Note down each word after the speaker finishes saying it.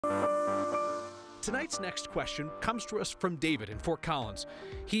Tonight's next question comes to us from David in Fort Collins.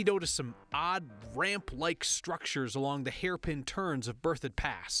 He noticed some odd ramp-like structures along the hairpin turns of Berthoud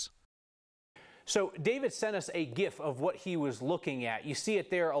Pass. So David sent us a GIF of what he was looking at. You see it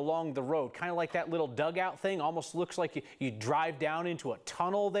there along the road, kind of like that little dugout thing. Almost looks like you drive down into a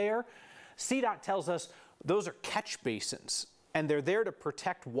tunnel there. CDOT tells us those are catch basins, and they're there to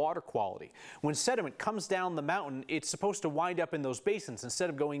protect water quality. When sediment comes down the mountain, it's supposed to wind up in those basins instead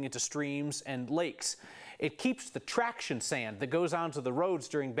of going into streams and lakes. It keeps the traction sand that goes onto the roads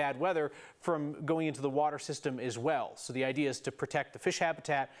during bad weather from going into the water system as well. So the idea is to protect the fish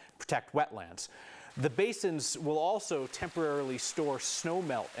habitat, protect wetlands. The basins will also temporarily store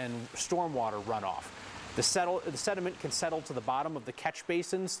snowmelt and stormwater runoff. The sediment can settle to the bottom of the catch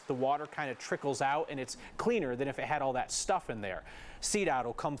basins. The water kind of trickles out, and it's cleaner than if it had all that stuff in there. CDOT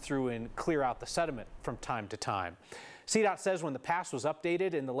will come through and clear out the sediment from time to time. CDOT says when the pass was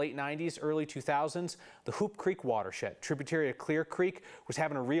updated in the late 90s, early 2000s, the Hoop Creek watershed, tributary of Clear Creek, was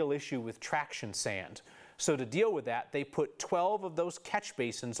having a real issue with traction sand. So to deal with that, they put 12 of those catch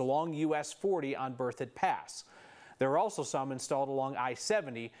basins along US 40 on Berthoud Pass. There are also some installed along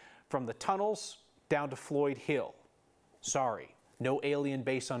I-70 from the tunnels down to Floyd Hill. Sorry, no alien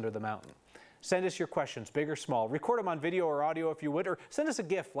base under the mountain. Send us your questions, big or small. Record them on video or audio if you would, or send us a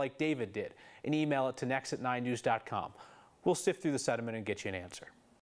GIF like David did and email it to nex@9news.com. We'll sift through the sediment and get you an answer.